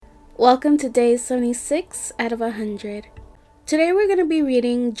Welcome to day 76 out of 100. Today we're going to be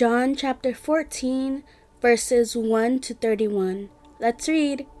reading John chapter 14, verses 1 to 31. Let's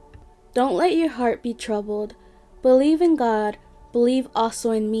read. Don't let your heart be troubled. Believe in God. Believe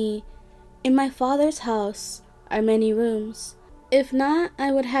also in me. In my Father's house are many rooms. If not,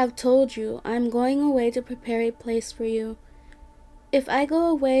 I would have told you, I am going away to prepare a place for you. If I go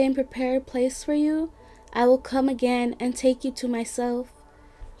away and prepare a place for you, I will come again and take you to myself,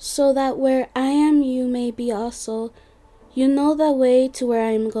 so that where I am you may be also. You know the way to where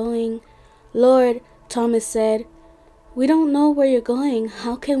I am going. Lord, Thomas said, we don't know where you're going.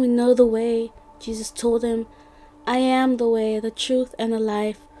 How can we know the way? Jesus told him, I am the way, the truth, and the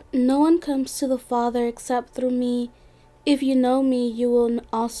life. No one comes to the Father except through me. If you know me, you will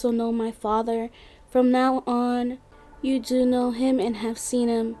also know my Father. From now on, you do know him and have seen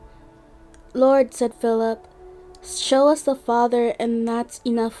him. Lord, said Philip, show us the Father, and that's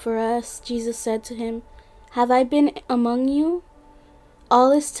enough for us. Jesus said to him, have I been among you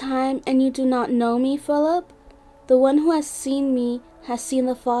all this time, and you do not know me, Philip? The one who has seen me has seen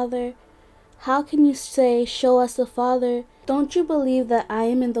the Father. How can you say, show us the Father? Don't you believe that I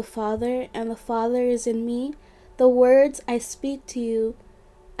am in the Father, and the Father is in me? The words I speak to you,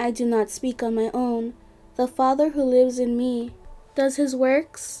 I do not speak on my own. The Father who lives in me does his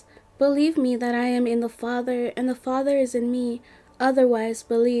works. Believe me that I am in the Father, and the Father is in me. Otherwise,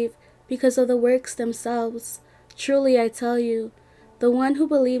 believe, because of the works themselves. Truly I tell you, the one who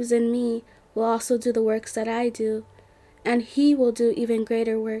believes in me will also do the works that I do, and he will do even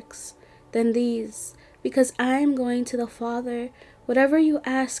greater works than these, because I am going to the Father. Whatever you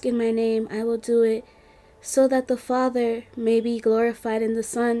ask in my name, I will do it, so that the Father may be glorified in the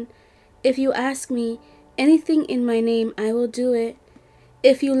Son. If you ask me anything in my name, I will do it.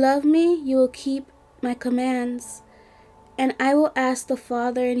 If you love me, you will keep my commands. And I will ask the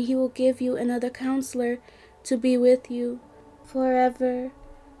Father, and he will give you another counselor to be with you forever.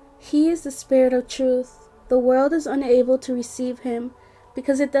 He is the Spirit of truth. The world is unable to receive him,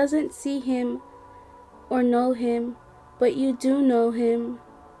 because it doesn't see him or know him, but you do know him,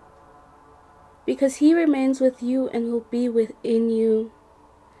 because he remains with you and will be within you.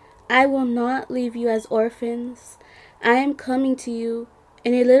 I will not leave you as orphans. I am coming to you.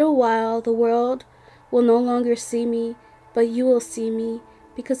 In a little while the world will no longer see me, but you will see me.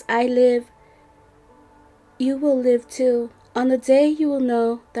 Because I live, you will live too. On the day you will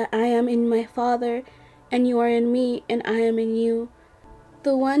know that I am in my Father, and you are in me, and I am in you.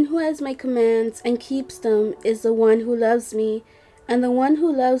 The one who has my commands and keeps them is the one who loves me, and the one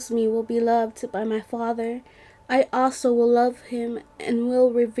who loves me will be loved by my Father. I also will love him and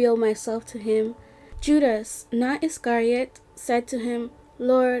will reveal myself to him. Judas, not Iscariot, said to him,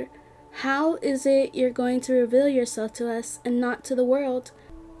 Lord, how is it you're going to reveal yourself to us and not to the world?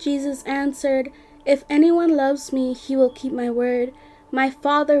 Jesus answered, if anyone loves me, he will keep my word. My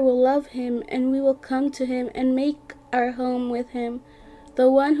Father will love him, and we will come to him and make our home with him.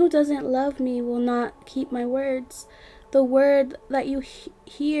 The one who doesn't love me will not keep my words. The word that you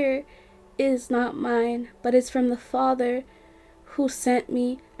hear is not mine, but is from the Father who sent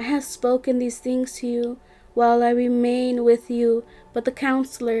me. I have spoken these things to you while I remain with you, but the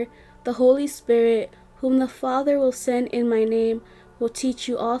Counselor, the Holy Spirit, whom the Father will send in my name, will teach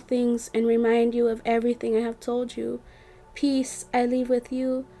you all things and remind you of everything I have told you. Peace I leave with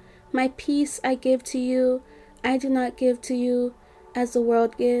you. My peace I give to you. I do not give to you as the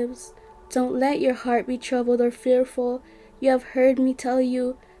world gives. Don't let your heart be troubled or fearful. You have heard me tell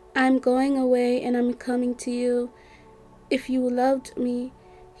you, I am going away and I am coming to you. If you loved me,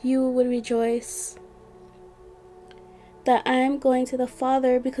 you would rejoice that I am going to the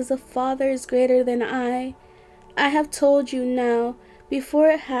Father, because the Father is greater than I. I have told you now before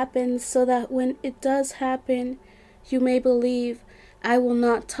it happens, so that when it does happen, you may believe. I will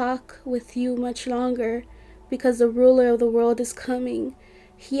not talk with you much longer, because the ruler of the world is coming.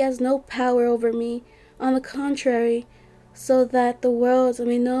 He has no power over me. On the contrary, so that the world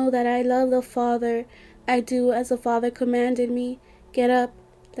may know that I love the Father. I do as the Father commanded me. Get up.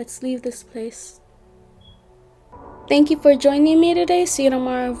 Let's leave this place. Thank you for joining me today. See you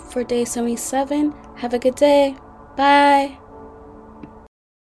tomorrow for day 77. Have a good day. Bye.